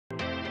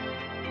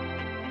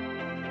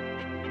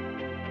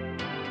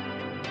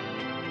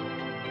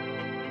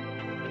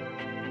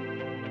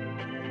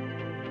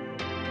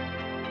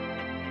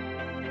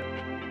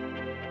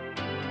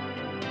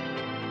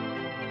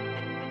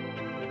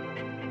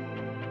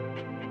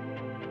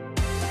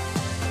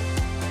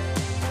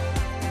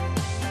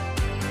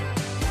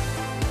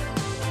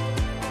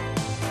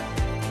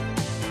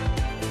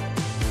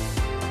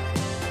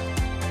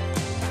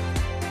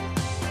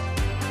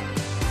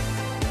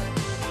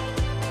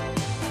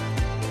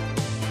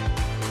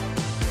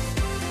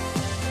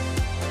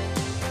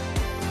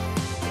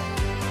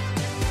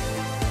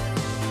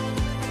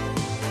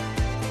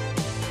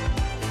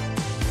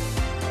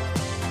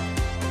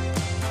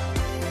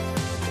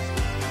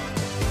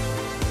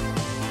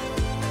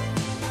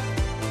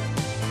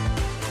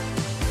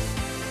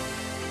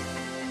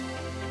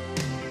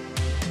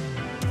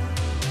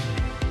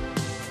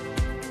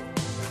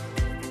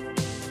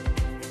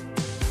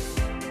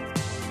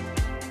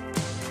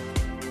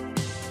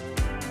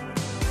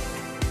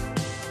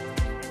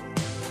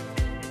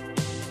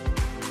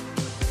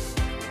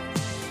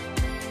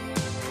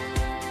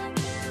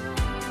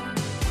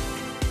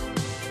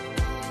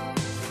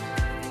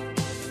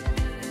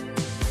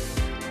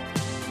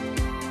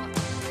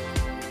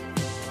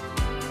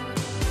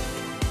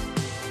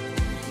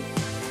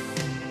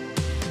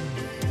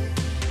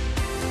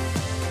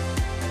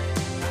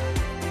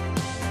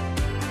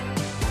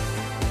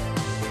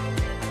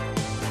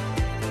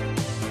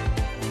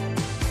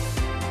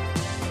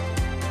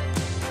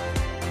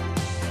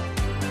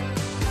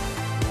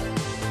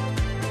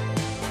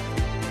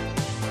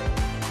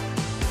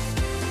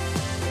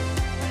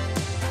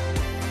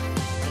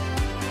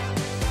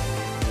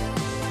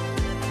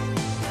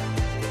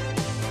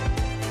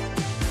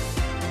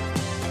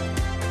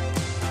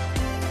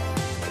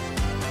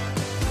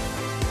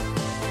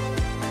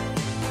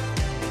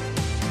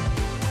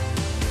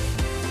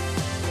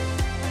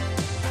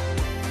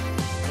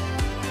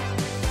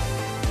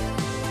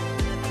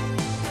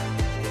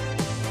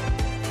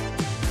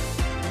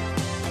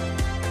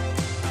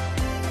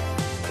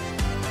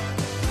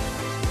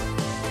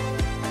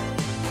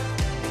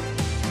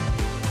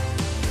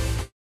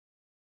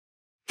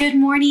Good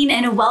morning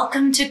and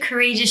welcome to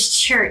Courageous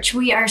Church.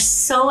 We are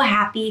so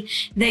happy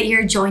that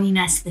you're joining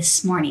us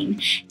this morning.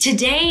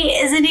 Today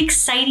is an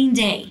exciting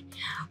day.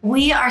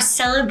 We are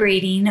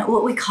celebrating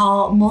what we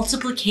call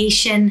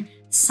Multiplication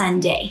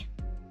Sunday.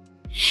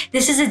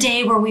 This is a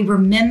day where we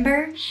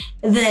remember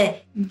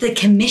the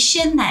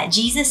commission that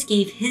Jesus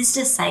gave his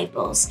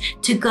disciples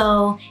to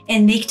go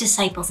and make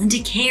disciples and to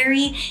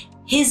carry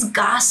his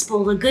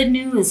gospel, the good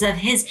news of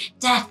his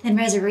death and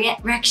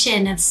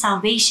resurrection of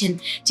salvation,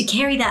 to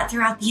carry that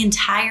throughout the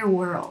entire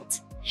world.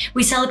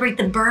 We celebrate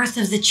the birth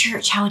of the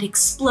church, how it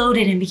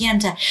exploded and began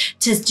to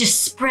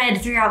just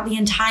spread throughout the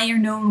entire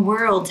known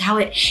world, how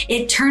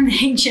it turned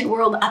the ancient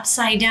world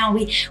upside down.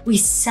 We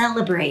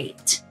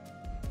celebrate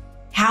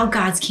how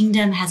God's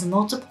kingdom has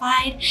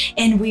multiplied,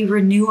 and we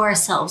renew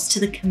ourselves to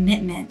the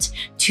commitment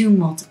to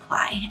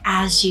multiply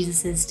as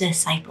Jesus's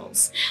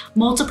disciples.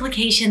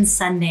 Multiplication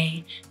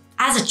Sunday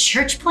as a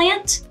church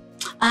plant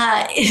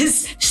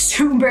is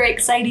super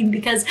exciting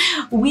because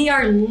we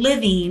are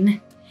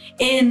living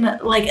in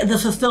like the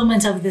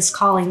fulfillment of this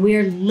calling. We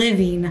are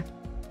living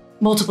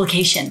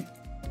multiplication,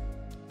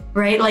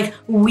 right? Like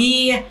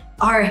we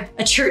are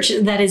a church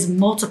that is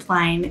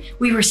multiplying.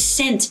 We were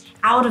sent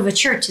out of a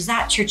church as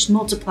that church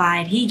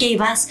multiplied. He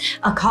gave us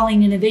a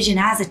calling and a vision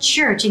as a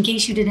church, in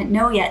case you didn't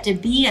know yet, to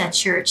be a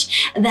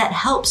church that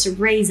helps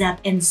raise up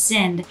and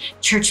send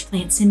church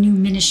plants and new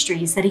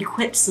ministries, that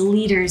equips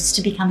leaders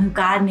to become who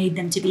God made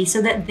them to be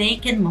so that they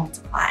can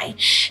multiply,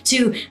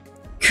 to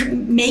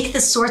make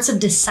the sorts of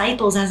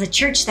disciples as a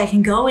church that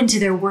can go into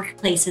their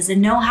workplaces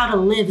and know how to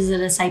live as a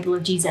disciple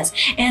of Jesus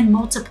and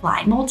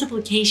multiply.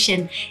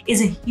 Multiplication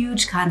is a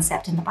huge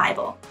concept in the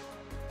Bible.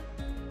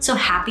 So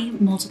happy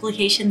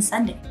Multiplication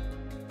Sunday.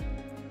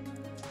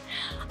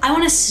 I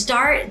want to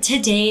start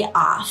today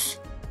off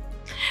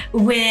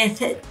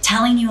with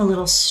telling you a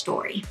little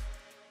story.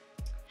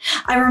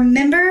 I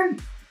remember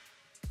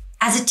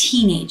as a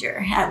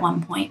teenager at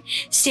one point,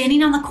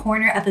 standing on the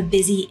corner of a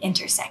busy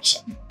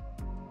intersection.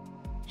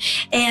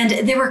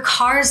 And there were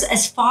cars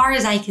as far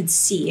as I could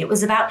see. It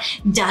was about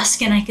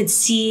dusk and I could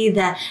see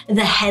the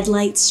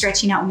headlights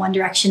stretching out in one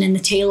direction and the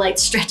taillights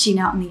stretching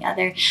out in the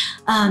other.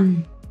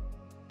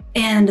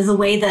 And the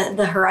way that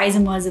the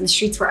horizon was and the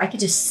streets were, I could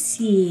just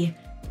see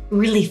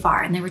really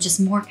far, and there were just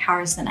more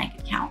cars than I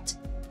could count.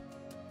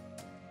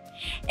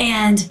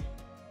 And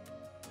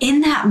in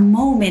that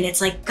moment,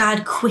 it's like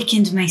God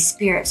quickened my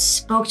spirit,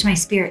 spoke to my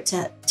spirit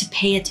to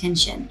pay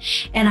attention.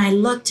 And I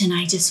looked and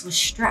I just was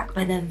struck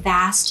by the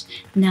vast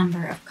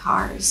number of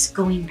cars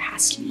going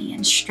past me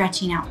and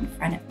stretching out in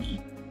front of me.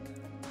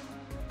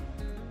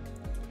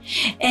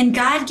 And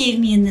God gave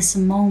me in this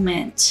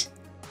moment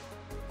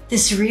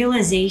this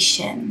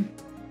realization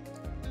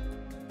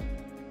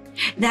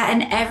that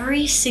in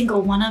every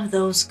single one of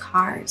those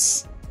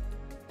cars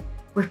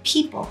were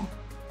people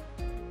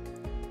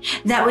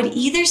that would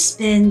either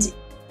spend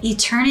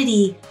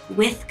eternity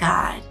with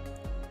God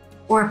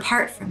or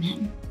apart from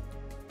him.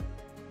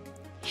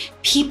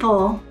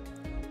 People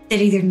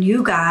that either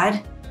knew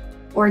God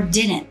or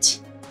didn't.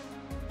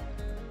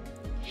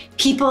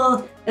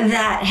 People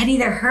that had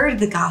either heard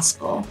the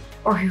gospel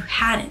or who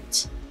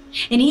hadn't.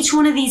 And each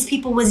one of these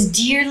people was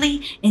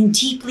dearly and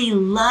deeply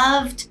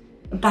loved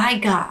by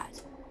God.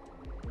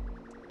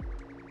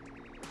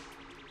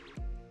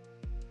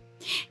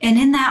 And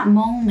in that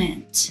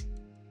moment,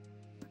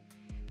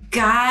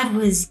 God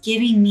was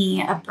giving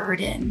me a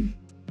burden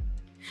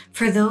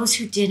for those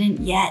who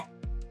didn't yet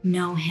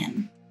know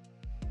him.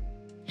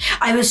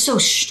 I was so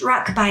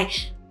struck by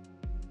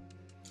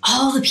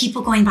all the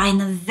people going by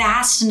and the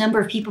vast number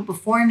of people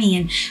before me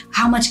and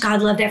how much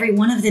God loved every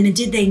one of them. And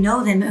did they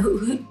know them?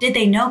 Who did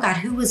they know God?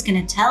 Who was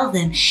going to tell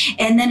them?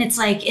 And then it's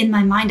like in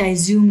my mind, I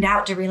zoomed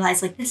out to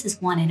realize like this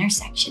is one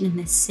intersection in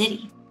this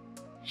city.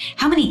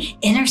 How many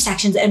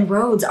intersections and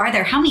roads are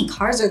there? How many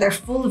cars are there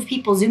full of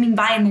people zooming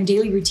by in their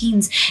daily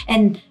routines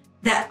and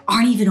that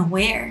aren't even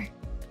aware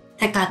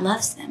that God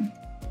loves them?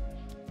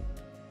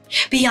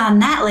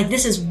 Beyond that, like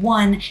this is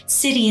one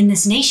city in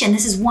this nation.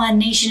 This is one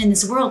nation in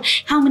this world.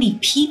 How many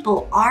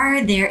people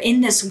are there in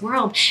this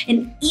world?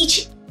 And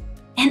each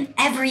and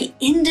every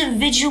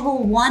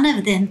individual one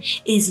of them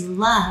is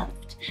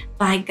loved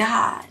by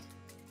God.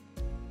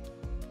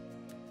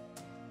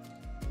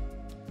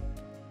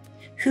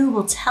 Who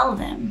will tell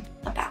them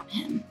about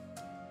him?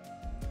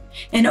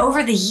 And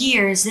over the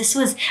years, this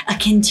was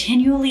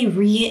continually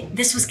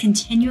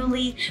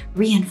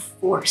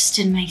reinforced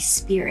in my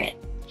spirit,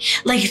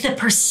 like the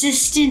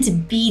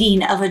persistent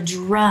beating of a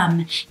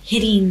drum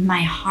hitting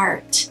my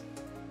heart.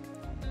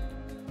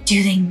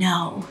 Do they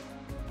know?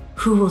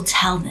 Who will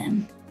tell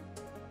them?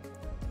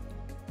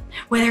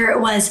 Whether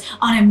it was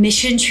on a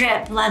mission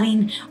trip,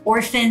 loving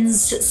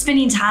orphans,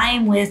 spending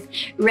time with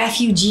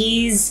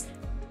refugees,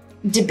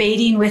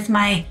 debating with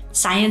my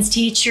science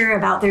teacher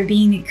about there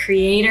being a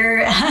creator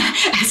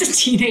as a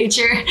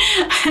teenager,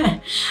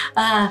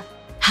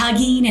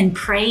 hugging and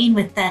praying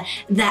with the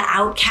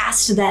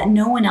outcast that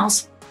no one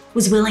else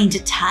was willing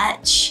to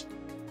touch,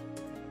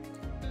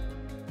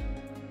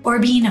 or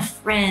being a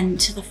friend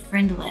to the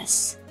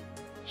friendless,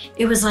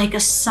 It was like a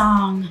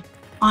song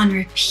on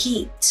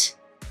repeat.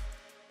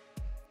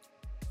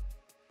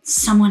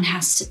 Someone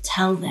has to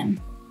tell them.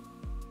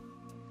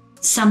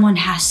 Someone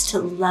has to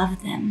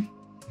love them.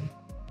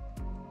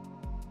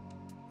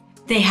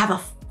 They have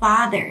a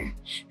Father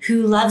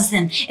who loves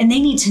them, and they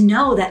need to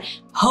know that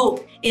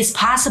hope is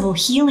possible,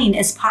 healing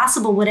is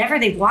possible, whatever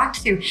they've walked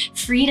through,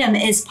 freedom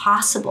is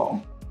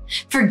possible.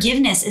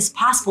 Forgiveness is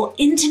possible.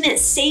 Intimate,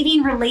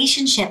 saving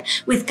relationship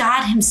with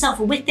God Himself,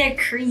 with their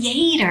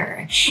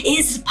Creator,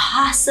 is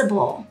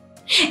possible.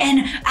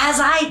 And as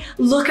I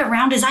look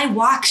around, as I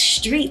walk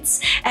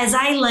streets, as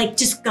I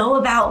just go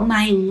about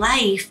my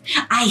life,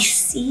 I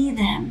see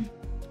them.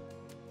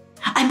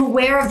 I'm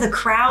aware of the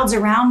crowds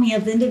around me,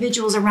 of the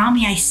individuals around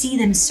me. I see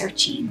them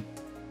searching,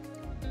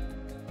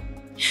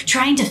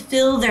 trying to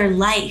fill their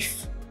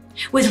life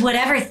with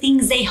whatever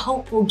things they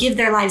hope will give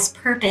their lives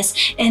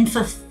purpose and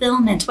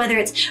fulfillment, whether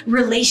it's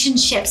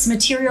relationships,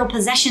 material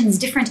possessions,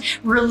 different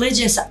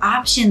religious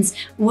options,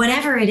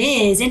 whatever it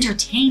is,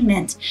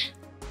 entertainment,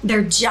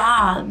 their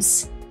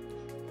jobs.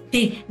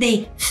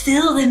 They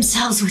fill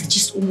themselves with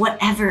just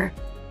whatever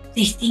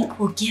they think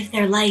will give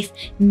their life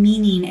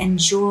meaning and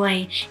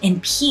joy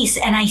and peace.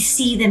 And I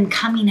see them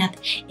coming up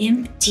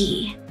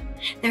empty.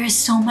 There is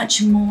so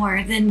much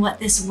more than what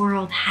this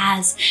world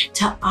has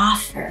to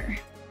offer.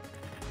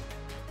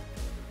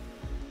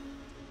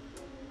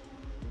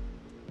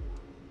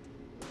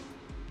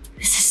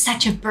 This is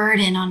such a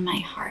burden on my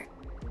heart.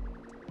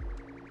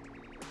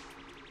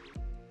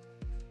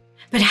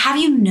 But have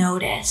you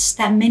noticed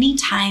that many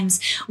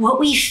times what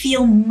we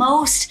feel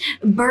most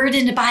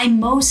burdened by,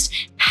 most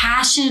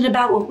passionate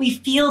about, what we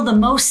feel the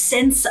most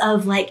sense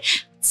of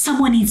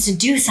someone needs to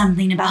do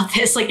something about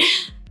this,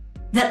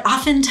 that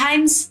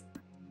oftentimes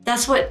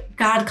that's what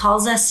God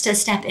calls us to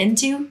step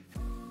into?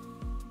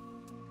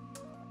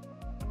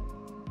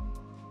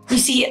 You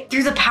see,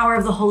 through the power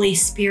of the Holy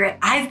Spirit,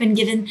 I've been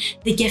given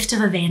the gift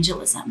of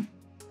evangelism.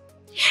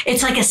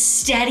 It's like a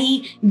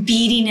steady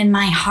beating in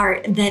my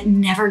heart that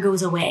never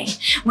goes away.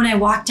 When I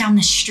walk down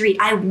the street,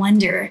 I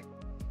wonder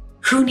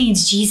who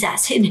needs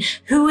Jesus and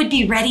who would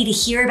be ready to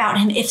hear about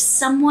Him if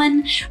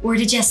someone were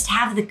to just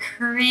have the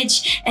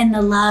courage and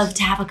the love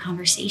to have a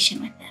conversation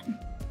with them.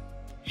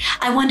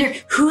 I wonder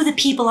who the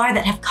people are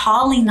that have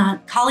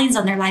callings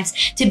on their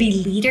lives to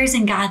be leaders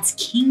in God's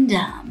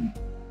kingdom,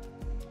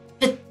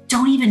 but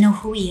don't even know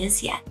who He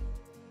is yet.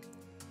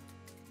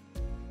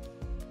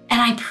 And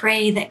I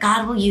pray that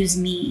God will use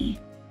me,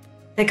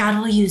 that God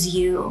will use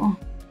you,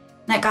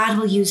 that God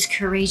will use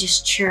Courageous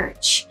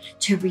Church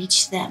to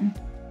reach them,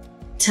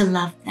 to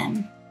love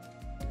them,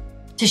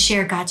 to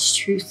share God's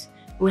truth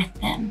with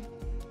them.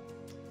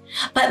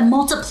 But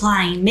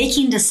multiplying,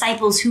 making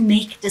disciples who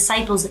make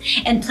disciples,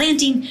 and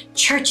planting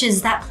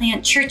churches that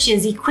plant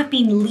churches,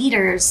 equipping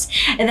leaders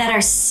that are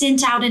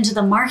sent out into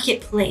the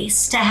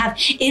marketplace to have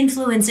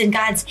influence in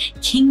God's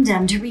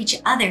kingdom, to reach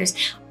others.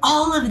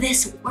 All of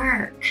this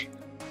work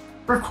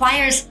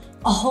requires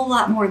a whole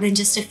lot more than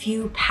just a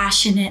few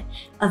passionate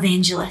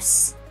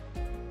evangelists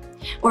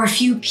or a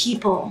few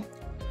people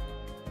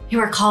who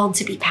are called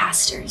to be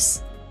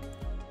pastors.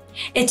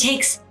 It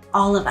takes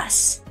all of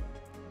us.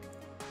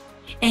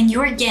 And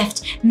your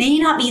gift may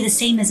not be the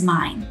same as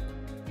mine.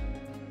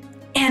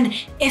 And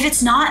if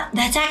it's not,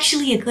 that's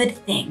actually a good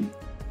thing,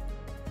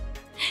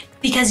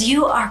 because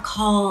you are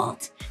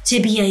called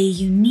to be a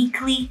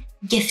uniquely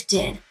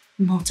gifted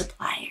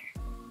multiplier.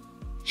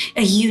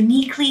 A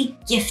uniquely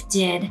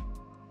gifted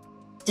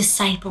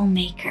disciple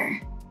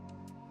maker.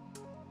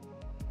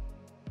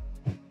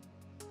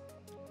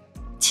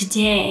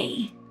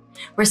 Today,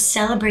 we're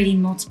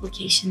celebrating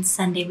Multiplication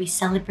Sunday. We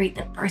celebrate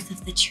the birth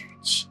of the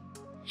church.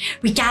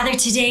 We gather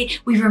today,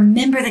 we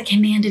remember the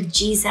command of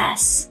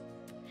Jesus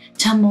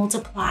to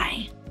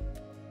multiply.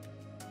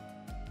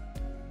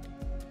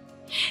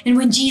 And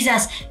when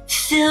Jesus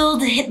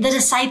filled the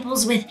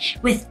disciples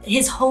with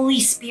His Holy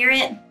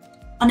Spirit,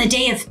 on the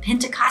day of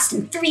Pentecost,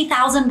 and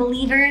 3,000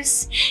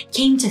 believers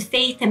came to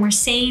faith and were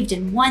saved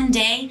in one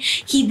day,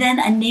 He then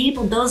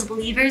enabled those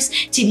believers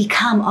to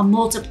become a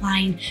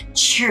multiplying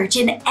church.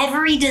 And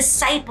every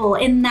disciple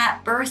in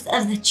that birth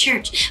of the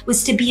church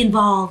was to be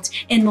involved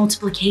in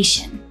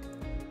multiplication.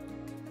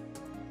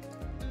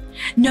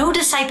 No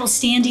disciple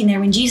standing there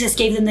when Jesus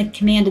gave them the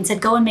command and said,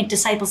 go and make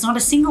disciples, not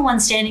a single one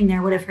standing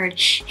there would have heard,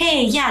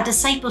 hey, yeah,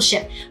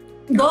 discipleship.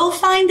 Go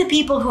find the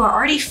people who are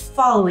already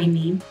following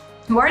me,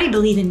 who already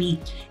believe in me,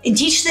 and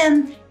teach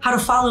them how to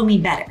follow me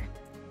better.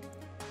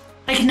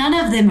 None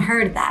of them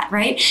heard that,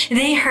 right?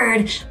 They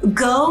heard,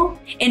 go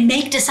and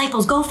make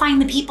disciples. Go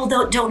find the people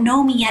that don't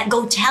know me yet.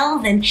 Go tell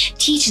them,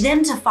 teach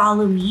them to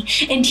follow me,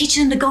 and teach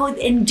them to go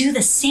and do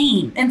the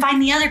same, and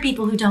find the other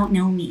people who don't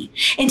know me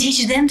and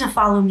teach them to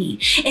follow me,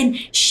 and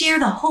share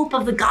the hope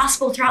of the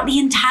gospel throughout the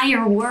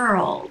entire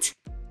world.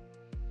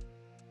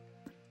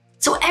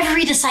 So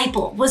every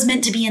disciple was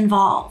meant to be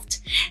involved,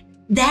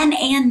 then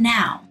and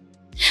now.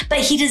 But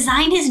He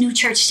designed His new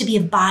church to be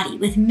a body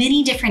with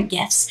many different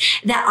gifts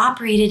that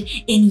operated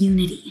in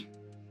unity.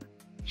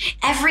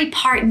 Every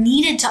part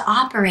needed to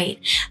operate,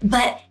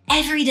 but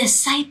every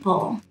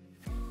disciple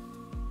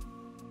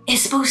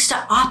is supposed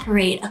to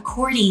operate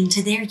according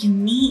to their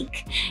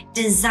unique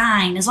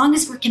design. As long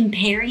as we're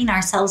comparing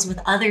ourselves with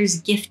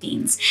others'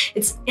 giftings,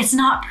 it's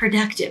not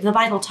productive. The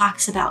Bible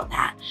talks about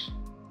that.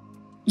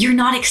 You're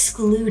not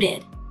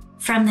excluded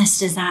from this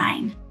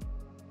design.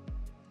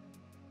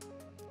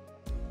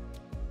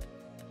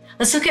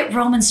 Let's look at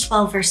Romans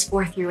 12, verse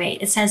 4 through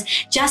 8. It says,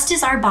 just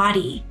as our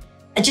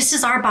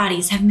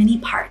bodies have many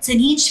parts,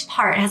 and each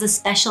part has a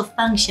special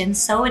function,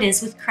 so it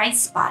is with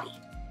Christ's body.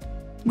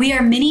 We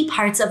are many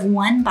parts of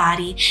one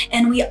body,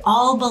 and we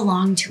all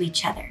belong to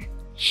each other.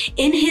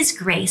 In His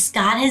grace,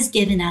 God has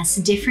given us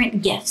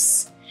different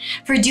gifts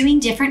for doing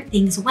different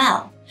things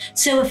well.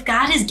 So if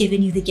God has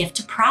given you the gift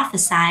to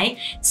prophesy,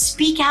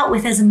 speak out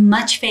with as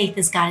much faith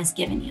as God has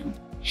given you.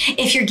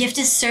 If your gift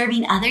is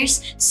serving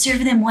others,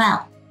 serve them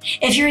well.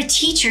 If you're a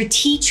teacher,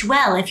 teach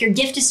well. If your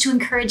gift is to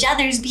encourage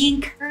others, be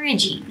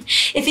encouraging.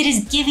 If it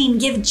is giving,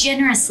 give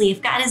generously.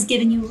 If God has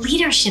given you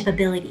leadership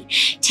ability,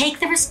 take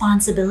the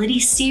responsibility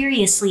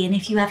seriously. And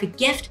if you have a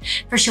gift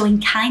for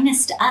showing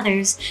kindness to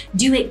others,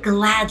 do it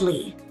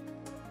gladly.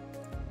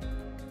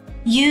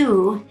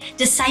 You,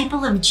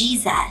 disciple of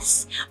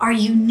Jesus, are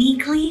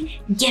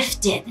uniquely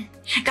gifted.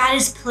 God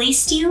has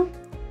placed you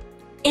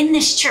in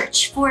this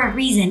church for a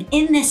reason,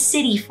 in this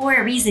city for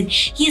a reason.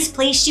 He has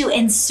placed you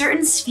in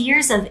certain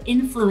spheres of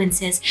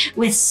influences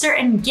with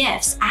certain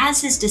gifts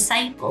as His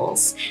disciple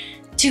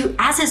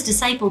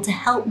to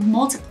help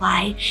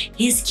multiply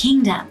His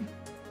kingdom.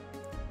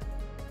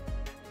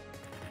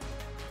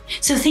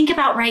 So think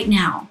about right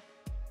now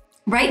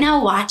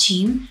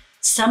watching,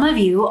 some of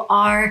you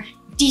are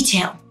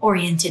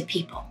detail-oriented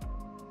people,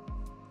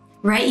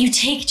 right? You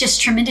take just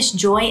tremendous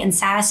joy and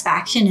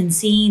satisfaction in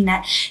seeing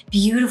that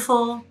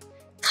beautiful,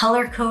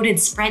 color-coded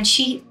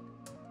spreadsheet.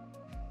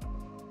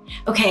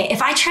 Okay,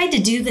 if I tried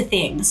to do the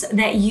things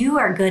that you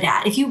are good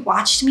at, if you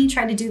watched me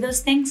try to do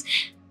those things,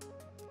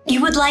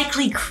 you would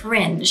likely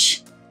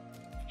cringe.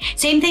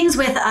 Same things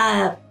with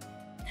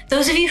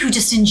those of you who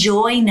just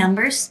enjoy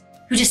numbers,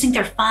 who just think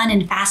they're fun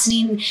and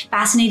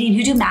fascinating,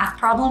 who do math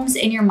problems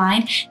in your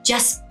mind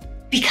just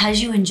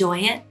because you enjoy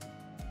it.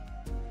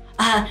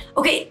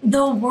 Okay,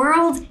 the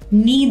world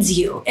needs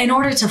you in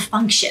order to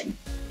function.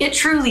 It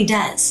truly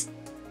does.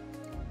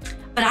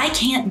 But I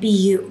can't be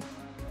you.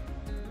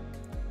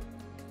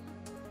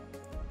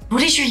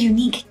 What is your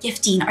unique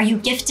gifting? Are you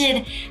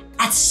gifted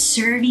at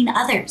serving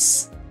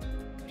others?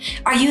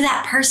 Are you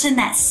that person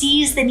that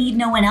sees the need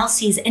no one else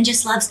sees and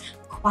just loves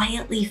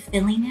quietly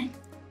filling it?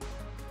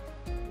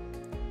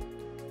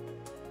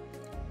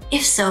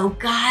 If so,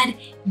 God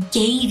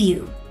gave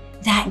you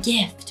that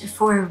gift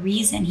for a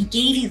reason. He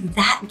gave you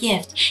that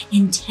gift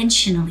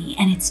intentionally,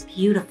 and it's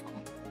beautiful.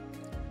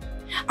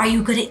 Are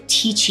you good at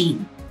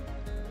teaching?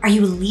 Are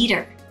you a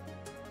leader?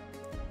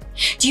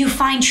 Do you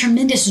find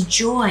tremendous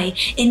joy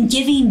in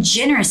giving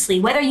generously,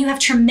 whether you have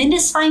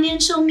tremendous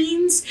financial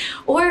means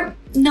or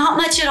not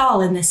much at all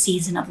in this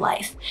season of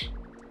life?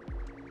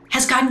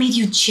 Has God made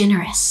you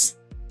generous?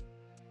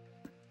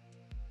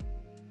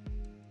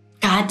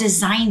 God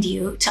designed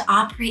you to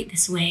operate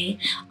this way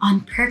on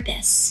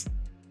purpose.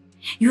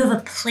 You have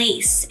a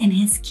place in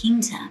His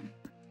kingdom.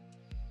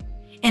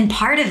 And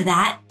part of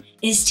that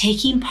is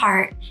taking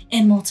part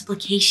in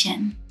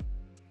multiplication.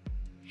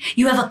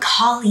 You have a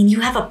calling, you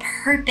have a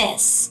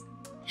purpose.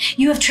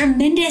 You have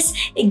tremendous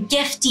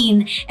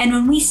gifting. And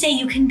when we say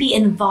you can be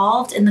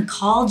involved in the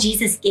call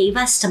Jesus gave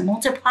us to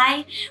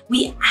multiply,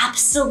 we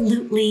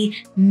absolutely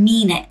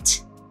mean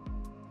it.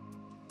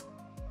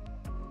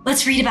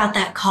 Let's read about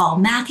that call.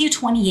 Matthew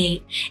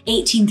 28,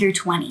 18 through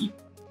 20.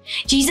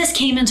 Jesus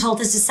came and told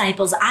His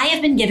disciples, I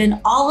have been given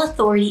all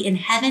authority in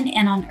heaven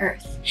and on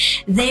earth.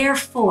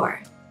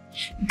 Therefore,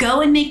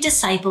 go and make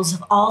disciples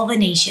of all the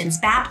nations,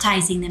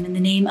 baptizing them in the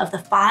name of the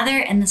Father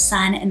and the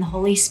Son and the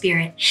Holy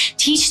Spirit.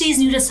 Teach these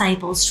new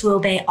disciples to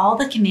obey all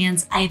the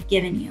commands I have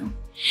given you.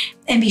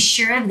 And be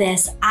sure of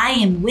this, I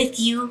am with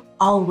you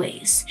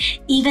always,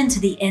 even to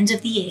the end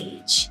of the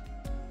age.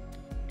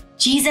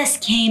 Jesus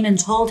came and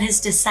told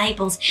His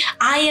disciples,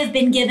 I have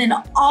been given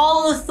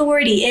all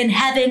authority in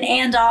heaven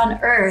and on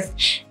earth.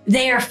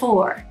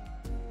 Therefore,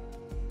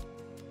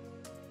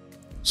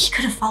 He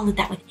could have followed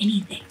that with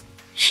anything.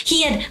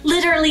 He had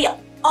literally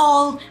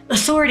all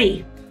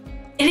authority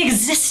in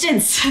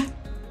existence.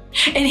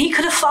 And He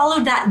could have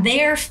followed that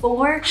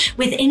therefore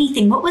with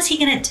anything. What was He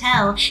going to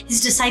tell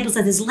His disciples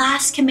as His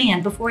last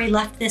command before He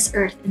left this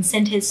earth and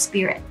sent His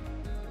Spirit?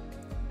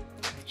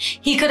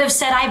 He could have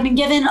said, I've been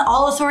given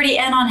all authority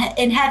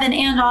in heaven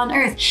and on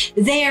earth.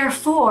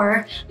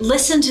 Therefore,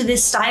 listen to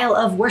this style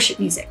of worship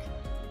music.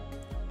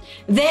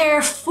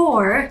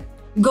 Therefore,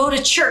 go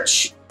to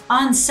church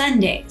on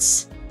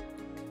Sundays.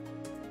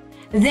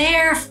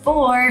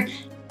 Therefore,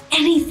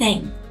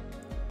 anything.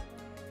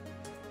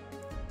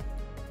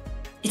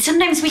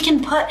 Sometimes we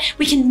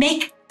can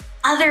make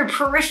other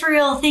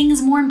peripheral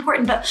things more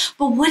important, but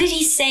what did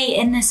He say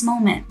in this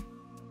moment?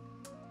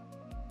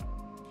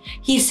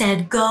 He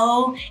said,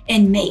 go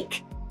and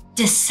make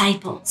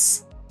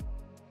disciples.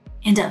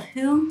 And of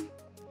who?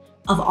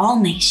 Of all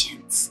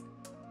nations.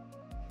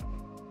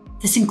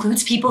 This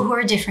includes people who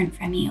are different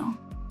from you,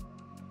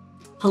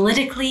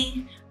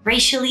 politically,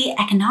 racially,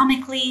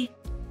 economically.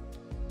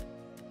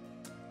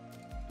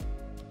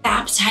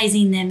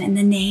 Baptizing them in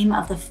the name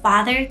of the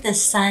Father, the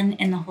Son,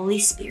 and the Holy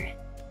Spirit.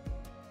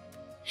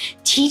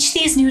 Teach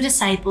these new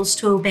disciples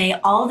to obey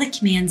all the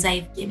commands I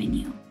have given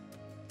you.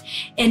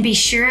 And be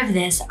sure of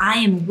this, I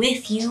am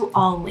with you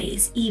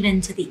always,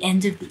 even to the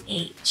end of the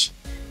age.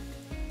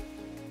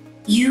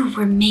 You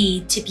were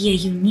made to be a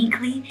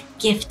uniquely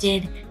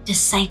gifted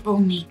disciple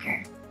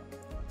maker,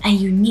 a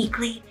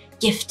uniquely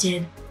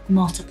gifted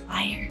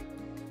multiplier.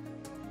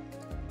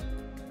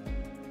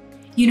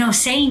 You know,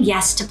 saying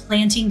yes to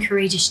planting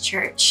Courageous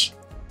Church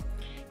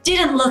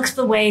didn't look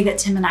the way that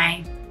Tim and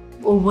I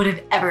would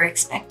have ever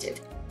expected.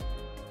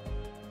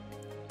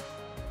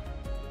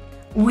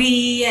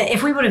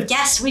 If we would have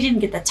guessed, we didn't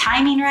get the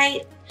timing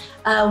right.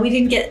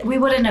 We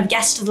wouldn't have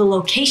guessed the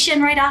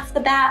location right off the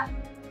bat.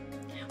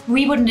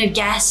 We wouldn't have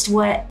guessed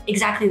what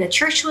exactly the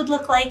church would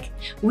look like.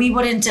 We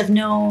wouldn't have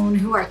known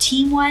who our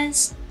team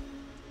was.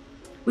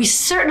 We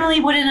certainly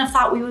wouldn't have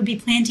thought we would be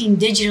planting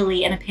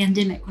digitally in a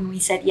pandemic when we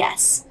said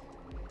yes.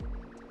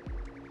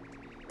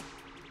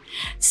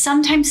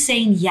 Sometimes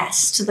saying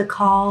yes to the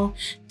call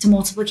to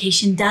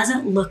multiplication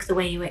doesn't look the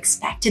way you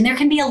expect, and there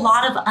can be a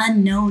lot of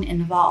unknown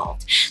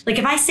involved. Like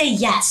if I say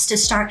yes to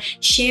start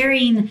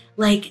sharing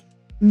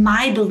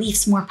my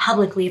beliefs more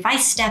publicly, if I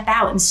step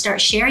out and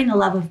start sharing the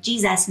love of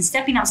Jesus and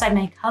stepping outside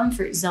my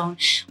comfort zone,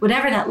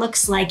 whatever that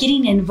looks like,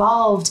 getting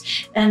involved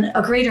in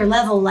a greater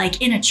level,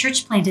 like in a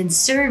church plant and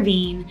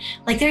serving,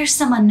 there's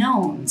some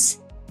unknowns.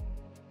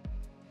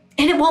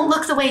 And it won't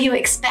look the way you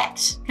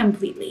expect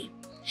completely.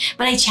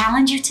 But I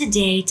challenge you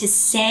today to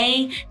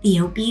say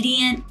the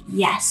obedient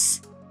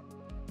yes.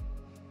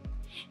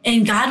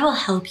 And God will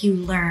help you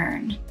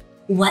learn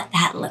what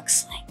that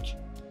looks like.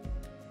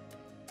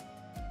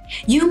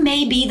 You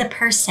may be the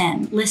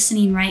person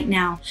listening right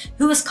now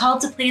who is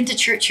called to plant a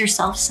church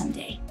yourself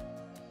someday.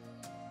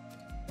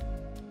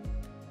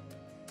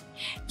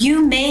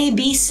 You may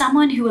be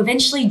someone who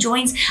eventually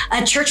joins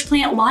a church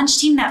plant launch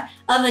team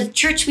of a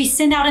church we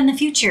send out in the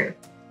future.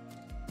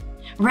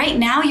 Right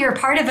now, you're a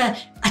part of a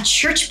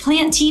church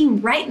plant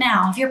team right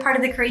now. If you're part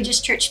of the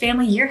Courageous Church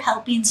family, you're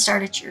helping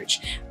start a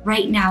church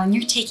right now, and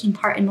you're taking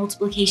part in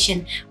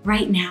multiplication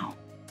right now.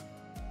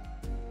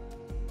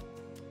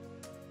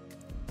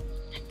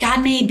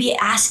 God may be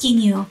asking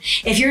you,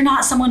 if you're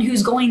not someone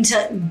who's going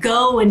to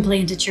go and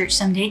plant a church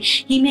someday,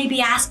 He may be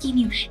asking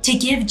you to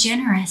give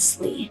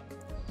generously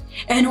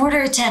in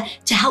order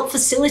to help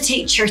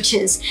facilitate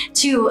churches,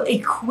 to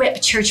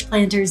equip church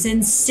planters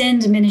and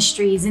send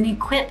ministries and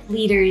equip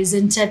leaders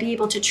and to be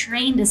able to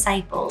train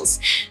disciples.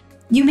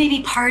 You may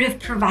be part of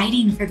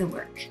providing for the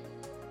work.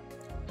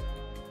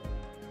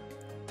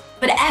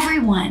 But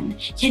everyone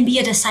can be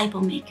a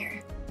disciple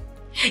maker.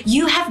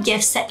 You have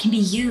gifts that can be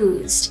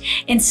used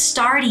in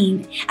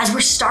as we're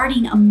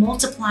starting a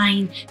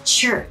multiplying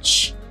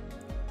church.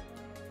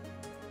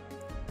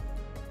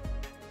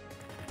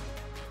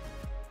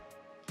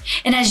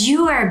 And as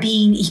you are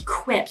being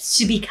equipped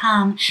to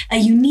become a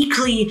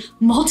uniquely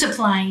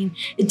multiplying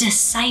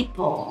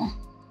disciple,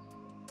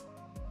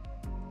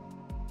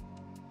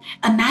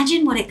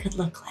 imagine what it could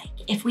look like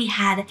if we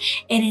had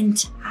an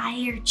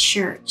entire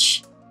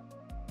church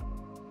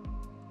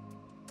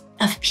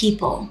of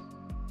people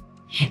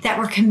that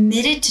were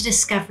committed to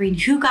discovering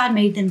who God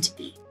made them to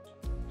be,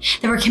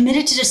 that were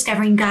committed to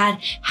discovering, God,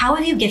 how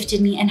have you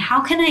gifted me and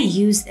how can I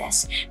use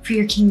this for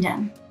your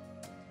kingdom?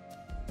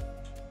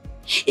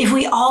 If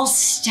we all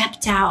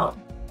stepped out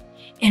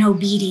in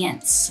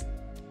obedience,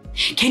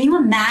 can you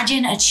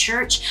imagine a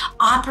church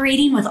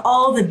operating with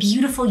all the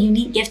beautiful,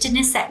 unique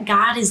giftedness that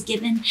God has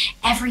given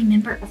every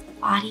member of the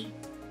body?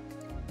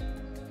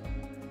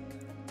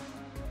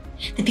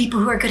 The people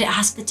who are good at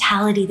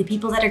hospitality, the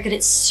people that are good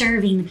at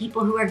serving, the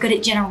people who are good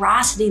at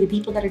generosity, the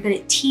people that are good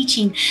at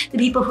teaching, the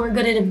people who are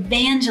good at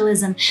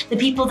evangelism, the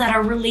people that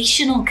are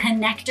relational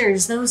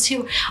connectors, those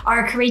who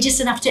are courageous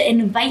enough to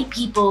invite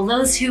people,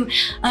 those who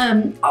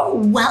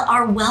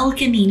are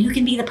welcoming, who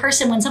can be the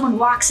person when someone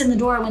walks in the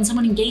door, when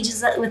someone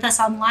engages with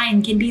us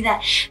online, can be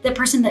the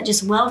person that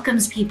just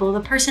welcomes people, the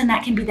person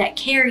that can be that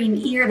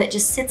caring ear that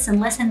just sits and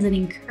listens and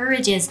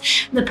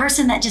encourages, the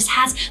person that just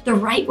has the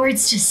right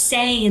words to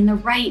say in the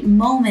right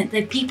moment,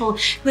 the people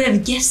who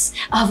have gifts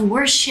of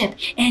worship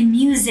and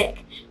music.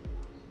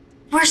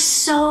 We're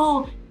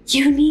so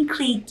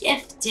uniquely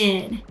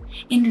gifted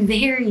and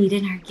varied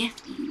in our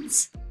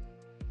giftings.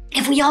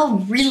 If we all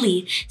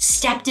really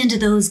stepped into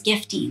those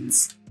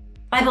giftings,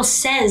 the Bible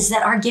says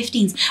that our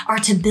giftings are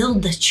to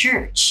build the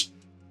church.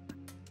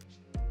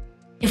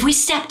 If we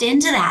stepped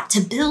into that to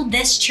build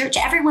this church,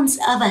 every one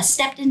of us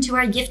stepped into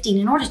our gifting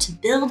in order to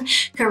build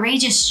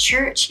Courageous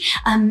Church.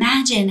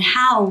 Imagine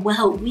how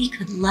well we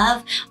could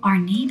love our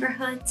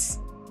neighborhoods,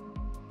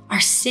 our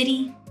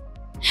city.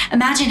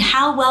 Imagine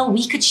how well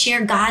we could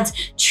share God's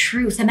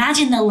truth.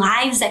 Imagine the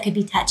lives that could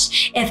be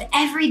touched if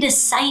every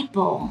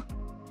disciple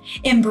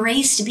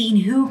embraced being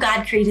who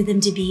God created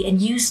them to be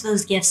and used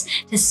those gifts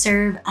to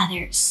serve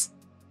others.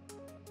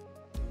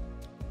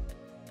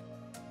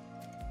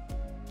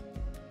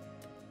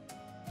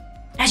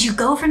 As you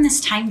go from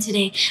this time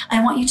today,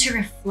 I want you to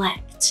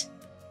reflect.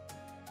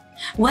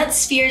 What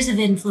spheres of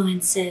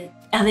influence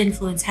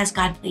has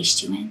God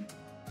placed you in?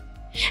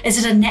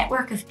 Is it a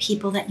network of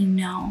people that you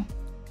know?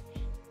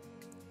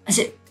 Is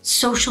it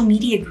social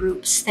media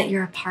groups that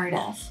you're a part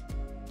of?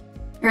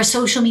 Or a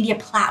social media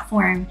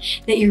platform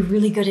that you're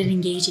really good at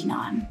engaging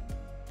on?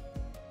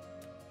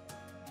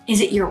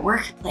 Is it your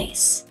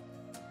workplace?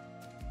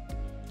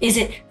 Is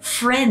it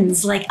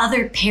friends, like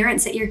other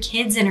parents that your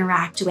kids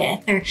interact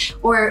with,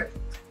 or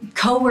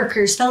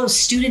coworkers, fellow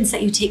students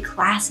that you take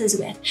classes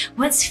with?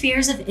 What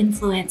spheres of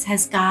influence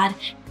has God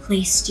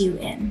placed you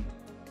in,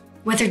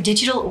 whether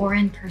digital or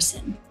in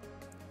person?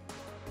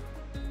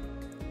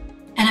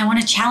 And I want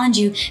to challenge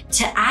you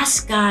to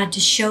ask God to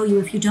show you,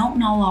 if you don't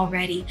know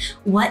already,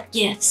 what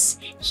gifts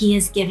He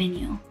has given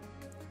you.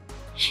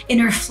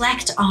 And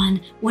reflect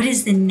on what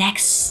is the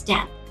next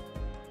step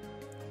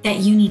that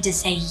you need to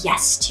say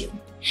yes to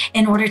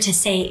in order to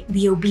say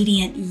the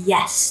obedient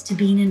yes to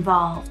being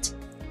involved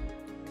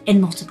in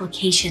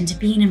multiplication, to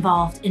being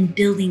involved in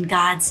building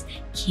God's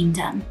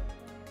kingdom.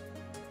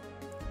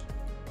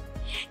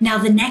 Now,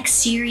 the next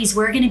series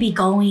we're going to be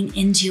going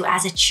into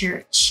as a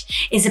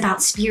church is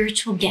about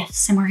spiritual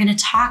gifts, and we're going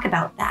to talk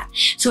about that.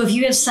 So if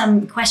you have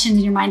some questions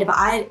in your mind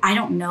about, I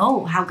don't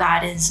know how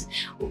God has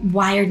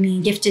wired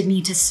me, gifted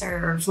me to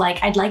serve,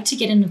 like I'd like to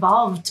get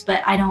involved,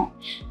 but I don't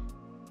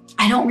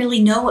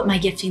really know what my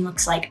gifting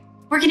looks like.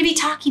 We're going to be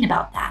talking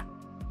about that,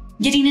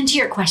 getting into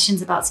your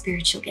questions about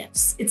spiritual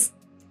gifts.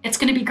 It's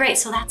going to be great.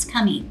 So that's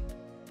coming.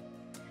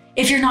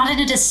 If you're not in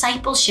a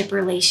discipleship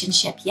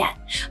relationship yet,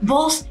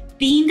 both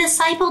being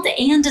discipled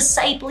and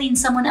discipling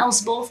someone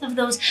else, both of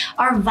those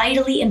are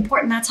vitally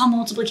important. That's how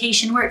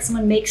multiplication works.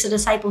 Someone makes a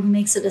disciple who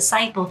makes a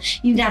disciple.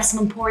 You need to have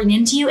someone pouring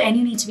into you, and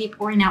you need to be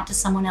pouring out to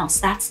someone else.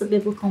 That's the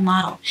biblical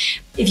model.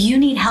 If you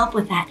need help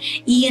with that,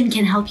 Ian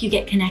can help you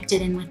get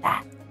connected in with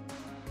that.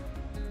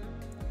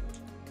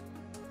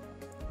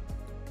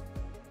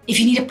 If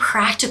you need a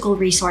practical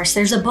resource,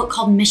 there's a book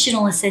called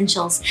Missional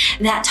Essentials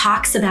that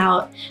talks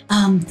about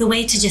the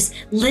way to just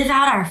live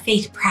out our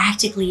faith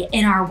practically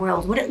in our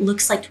world, what it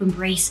looks like to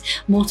embrace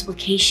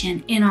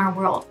multiplication in our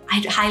world.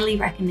 I'd highly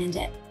recommend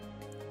it.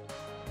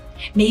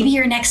 Maybe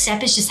your next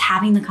step is just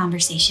having the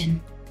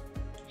conversation,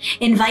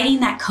 inviting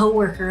that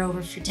coworker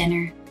over for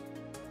dinner,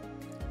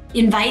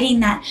 inviting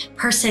that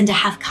person to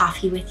have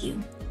coffee with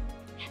you,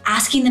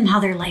 asking them how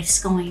their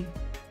life's going,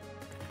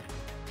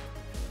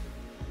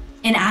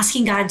 and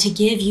asking God to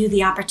give you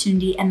the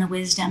opportunity and the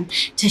wisdom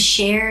to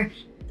share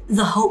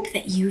the hope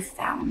that you've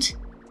found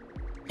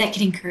that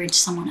could encourage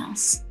someone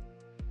else.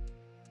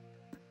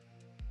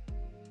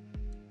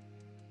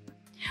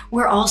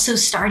 We're also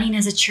starting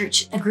as a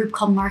church a group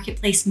called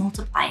Marketplace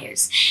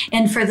Multipliers.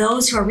 And for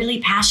those who are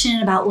really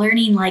passionate about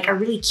learning, like are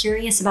really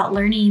curious about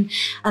learning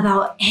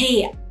about,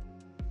 hey,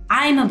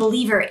 I'm a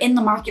believer in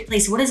the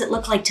marketplace. What does it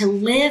look like to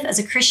live as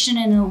a Christian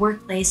in the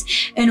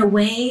workplace in a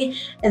way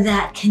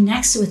that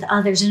connects with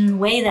others, and in a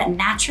way that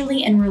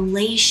naturally and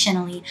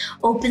relationally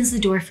opens the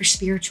door for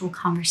spiritual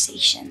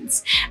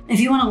conversations?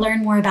 If you want to learn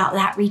more about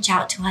that, reach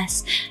out to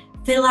us.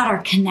 Fill out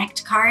our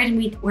Connect card,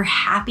 and we're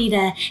happy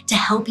to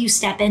help you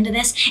step into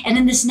this. And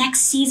in this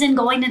next season,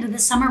 going into the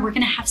summer, we're going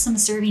to have some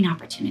serving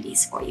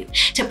opportunities for you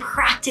to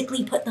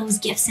practically put those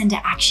gifts into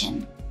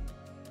action.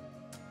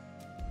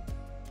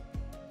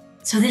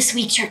 So this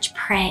week, church,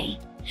 pray.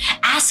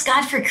 Ask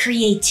God for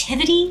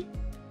creativity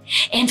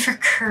and for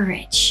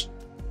courage.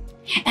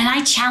 And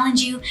I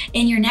challenge you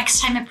in your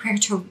next time of prayer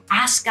to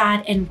ask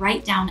God and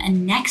write down a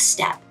next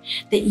step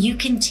that you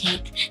can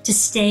take to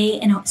say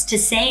an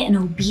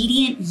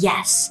obedient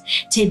yes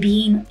to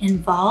being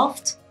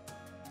involved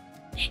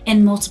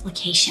in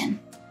multiplication,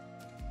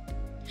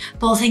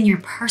 both in your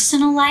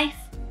personal life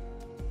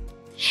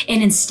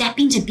and in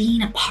stepping to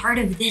being a part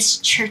of this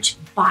church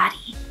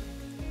body,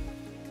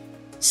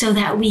 so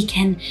that we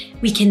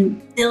can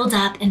build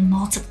up and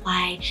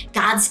multiply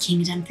God's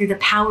kingdom through the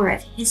power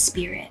of His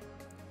Spirit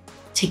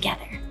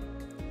together.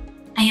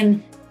 I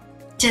am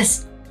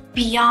just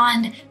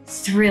beyond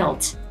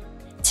thrilled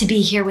to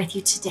be here with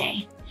you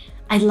today.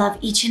 I love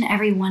each and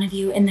every one of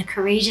you, and the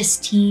Courageous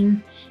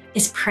team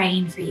is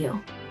praying for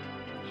you.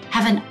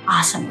 Have an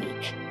awesome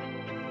week.